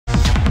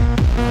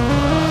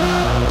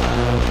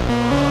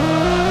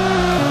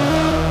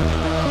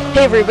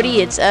Hey everybody,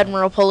 it's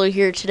Admiral Polo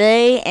here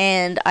today,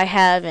 and I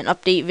have an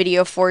update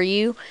video for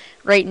you.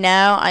 Right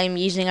now, I'm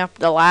using up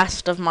the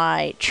last of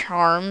my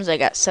charms. I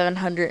got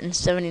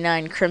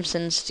 779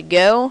 crimsons to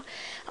go.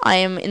 I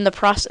am in the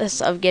process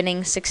of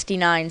getting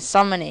 69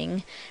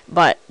 summoning,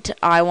 but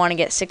I want to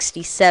get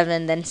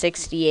 67, then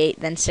 68,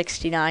 then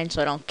 69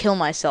 so I don't kill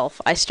myself.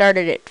 I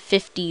started at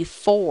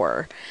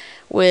 54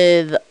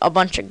 with a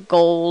bunch of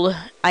gold.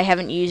 I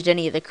haven't used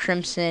any of the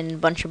crimson,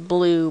 bunch of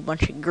blue,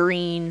 bunch of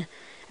green.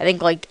 I think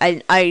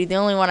the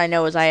only one I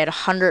know is I had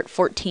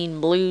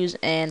 114 blues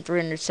and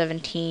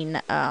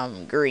 317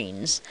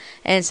 greens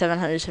and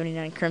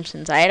 779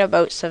 crimsons. I had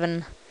about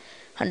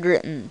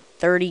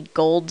 730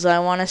 golds, I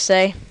want to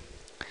say.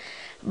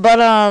 But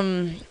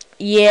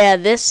yeah,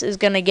 this is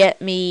gonna get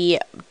me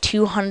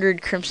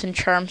 200 crimson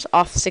charms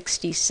off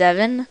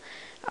 67.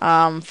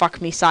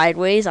 Fuck me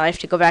sideways. I have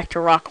to go back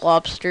to rock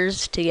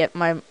lobsters to get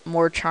my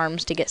more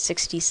charms to get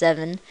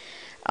 67.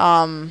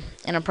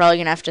 And I'm probably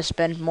gonna have to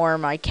spend more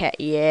of my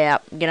I'm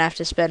gonna have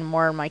to spend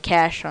more of my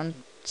cash on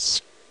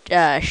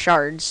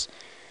shards.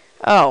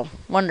 Oh,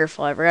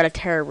 wonderful! I forgot a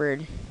terror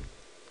bird.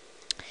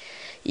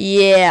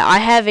 Yeah, I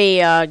have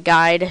a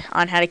guide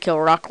on how to kill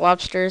rock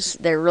lobsters.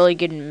 They're really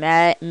good in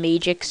mage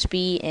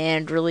XP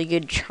and really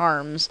good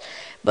charms,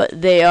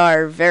 but they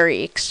are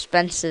very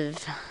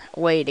expensive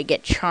way to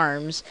get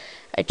charms.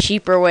 A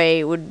cheaper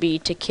way would be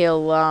to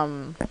kill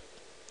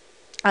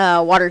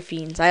water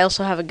fiends. I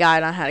also have a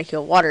guide on how to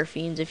kill water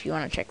fiends if you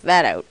want to check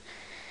that out.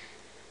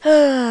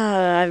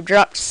 I've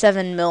dropped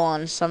 7 mil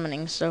on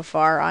summoning so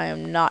far. I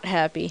am not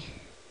happy.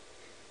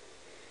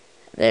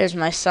 There's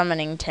my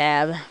summoning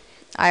tab.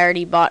 I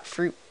already bought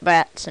fruit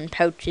bats and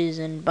pouches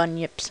and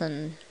bunyips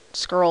and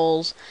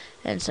scrolls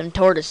and some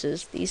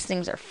tortoises. These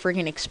things are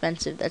freaking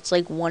expensive. That's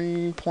like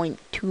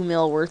 1.2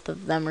 mil worth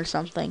of them or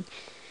something.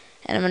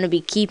 And I'm going to be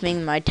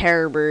keeping my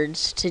terror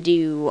birds to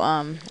do,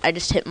 I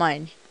just hit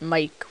my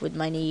mic with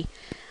my knee.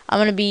 I'm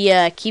going to be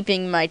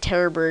keeping my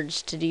terror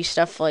birds to do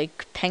stuff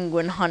like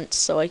penguin hunts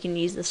so I can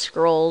use the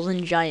scrolls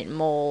and giant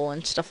mole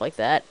and stuff like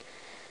that.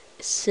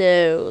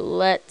 So,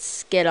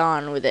 let's get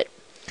on with it.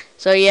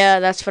 So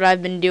yeah, that's what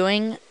I've been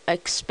doing.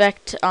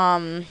 Expect,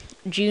 June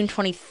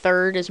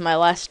 23rd is my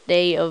last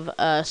day of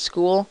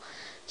school.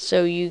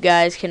 So you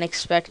guys can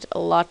expect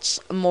lots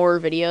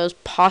more videos,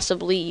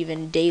 possibly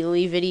even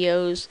daily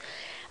videos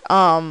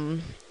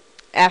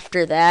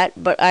after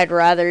that. But I'd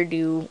rather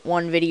do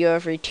one video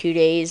every 2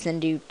 days than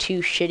do 2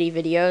 shitty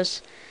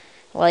videos.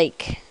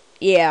 Like,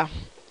 yeah.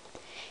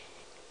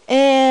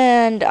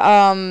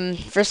 And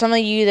for some of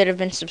you that have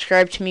been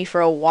subscribed to me for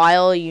a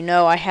while, you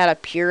know I had a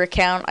pure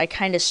account. I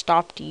kind of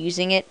stopped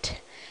using it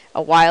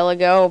a while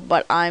ago,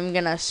 but I'm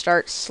gonna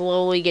start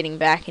slowly getting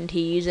back into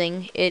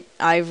using it.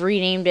 I've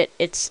renamed it.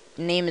 Its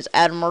name is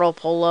Admiral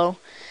Polo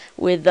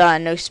with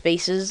no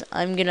spaces.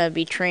 I'm gonna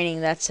be training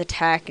that's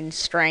attack and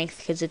strength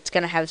because it's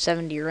gonna have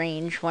 70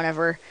 range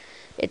whenever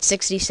it's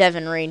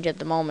 67 range at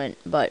the moment,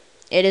 but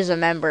it is a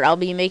member. I'll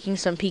be making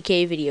some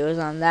PK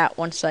videos on that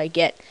once I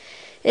get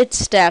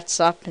its stats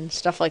up and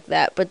stuff like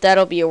that, but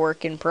that'll be a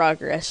work in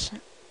progress.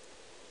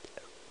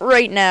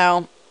 Right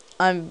now,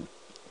 I'm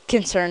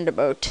concerned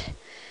about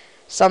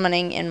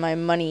summoning, and my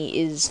money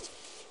is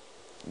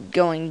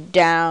going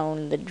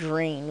down the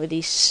drain with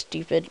these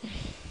stupid...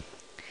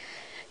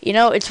 You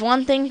know, it's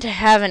one thing to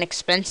have an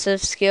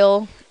expensive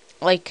skill,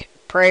 like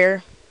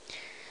prayer.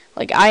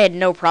 Like, I had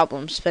no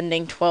problem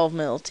spending 12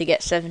 mil to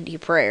get 70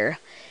 prayer.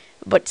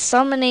 But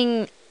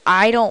summoning,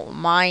 I don't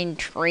mind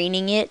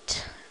training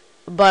it.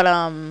 But,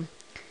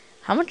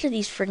 how much are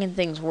these friggin'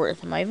 things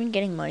worth? Am I even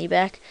getting money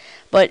back?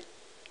 But,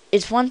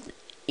 it's one...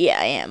 yeah,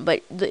 I am.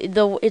 But,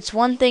 it's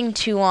one thing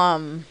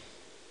to,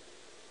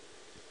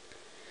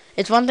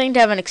 it's one thing to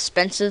have an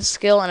expensive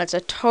skill, and it's a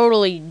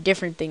totally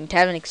different thing to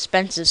have an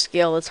expensive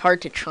skill that's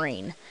hard to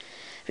train.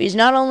 Because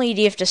not only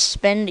do you have to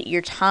spend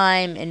your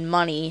time and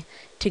money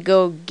to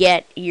go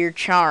get your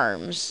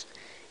charms,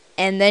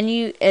 and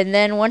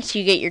then once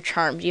you get your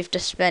charms, you have to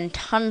spend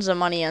tons of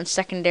money on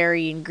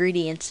secondary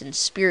ingredients and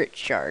spirit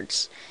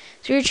shards.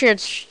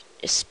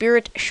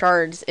 Spirit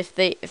shards,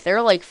 if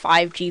they're like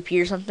 5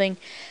 GP or something,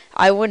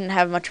 I wouldn't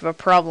have much of a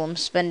problem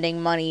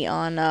spending money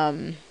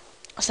on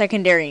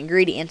secondary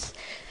ingredients.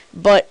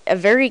 But a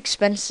very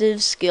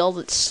expensive skill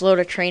that's slow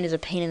to train is a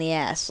pain in the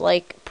ass.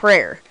 Like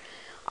prayer.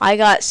 I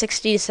got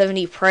 60 to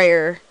 70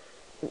 prayer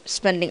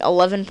spending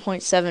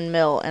 11.7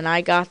 mil, and I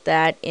got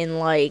that in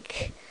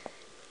like,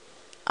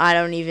 I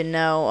don't even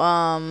know,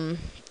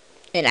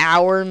 an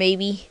hour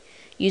maybe,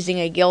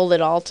 using a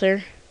gilded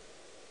altar.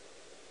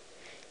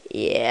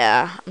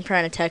 Yeah, I'm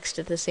trying to text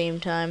at the same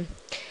time.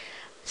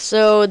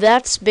 So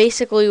that's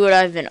basically what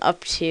I've been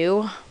up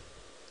to.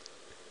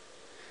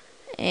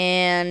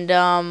 And,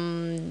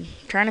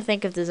 trying to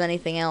think if there's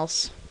anything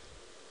else.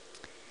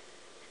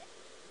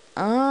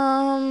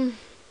 I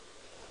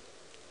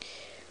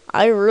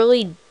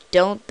really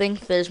don't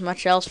think there's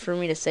much else for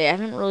me to say. I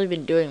haven't really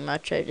been doing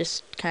much. I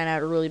just kind of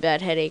had a really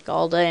bad headache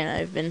all day, and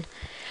I've been...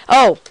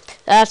 Oh,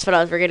 that's what I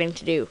was forgetting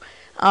to do.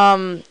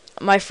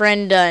 my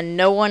friend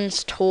No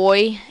One's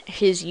Toy,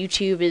 his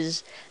YouTube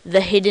is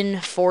The Hidden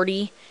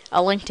 40.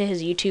 A link to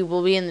his YouTube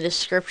will be in the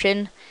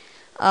description.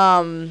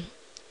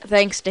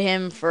 Thanks to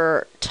him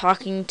for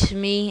talking to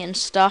me and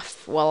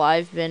stuff while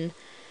I've been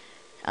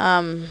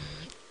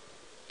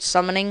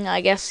summoning,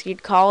 I guess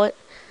you'd call it.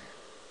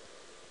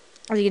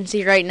 As you can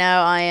see right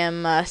now, I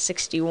am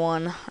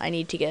 61. I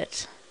need to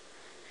get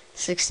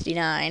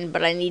 69,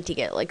 but I need to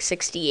get like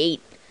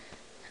 68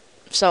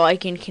 so I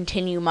can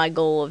continue my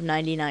goal of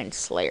 99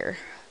 Slayer.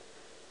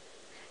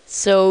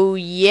 So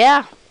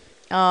yeah,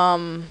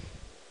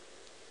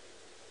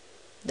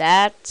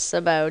 that's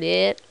about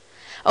it.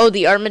 Oh,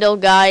 the Armadillo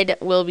guide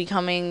will be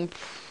coming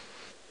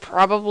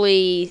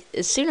probably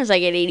as soon as I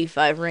get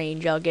 85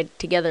 range. I'll get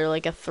together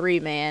like a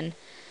 3-man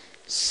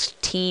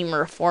team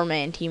or a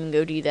 4-man team and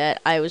go do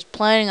that. I was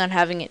planning on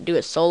having it do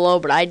it solo,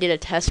 but I did a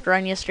test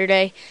run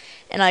yesterday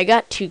and I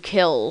got 2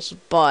 kills,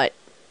 but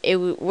it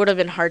would have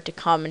been hard to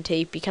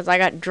commentate because I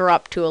got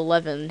dropped to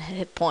 11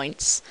 hit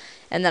points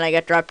and then I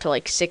got dropped to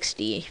like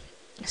 60.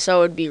 So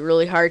it would be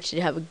really hard to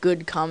have a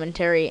good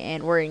commentary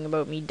and worrying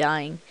about me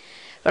dying.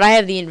 But I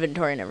have the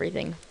inventory and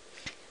everything.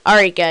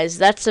 Alright guys,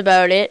 that's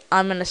about it.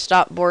 I'm going to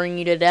stop boring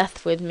you to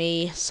death with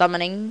me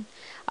summoning.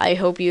 I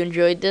hope you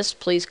enjoyed this.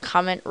 Please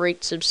comment,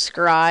 rate,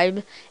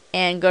 subscribe,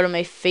 and go to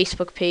my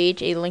Facebook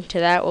page. A link to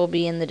that will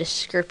be in the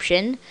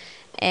description.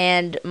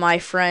 And my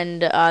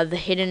friend, The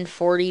Hidden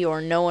 40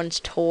 or No One's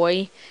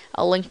Toy,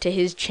 a link to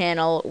his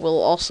channel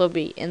will also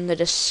be in the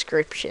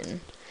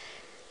description.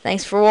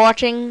 Thanks for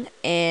watching,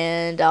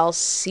 and I'll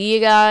see you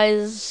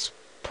guys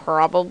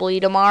probably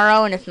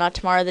tomorrow, and if not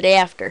tomorrow, the day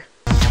after.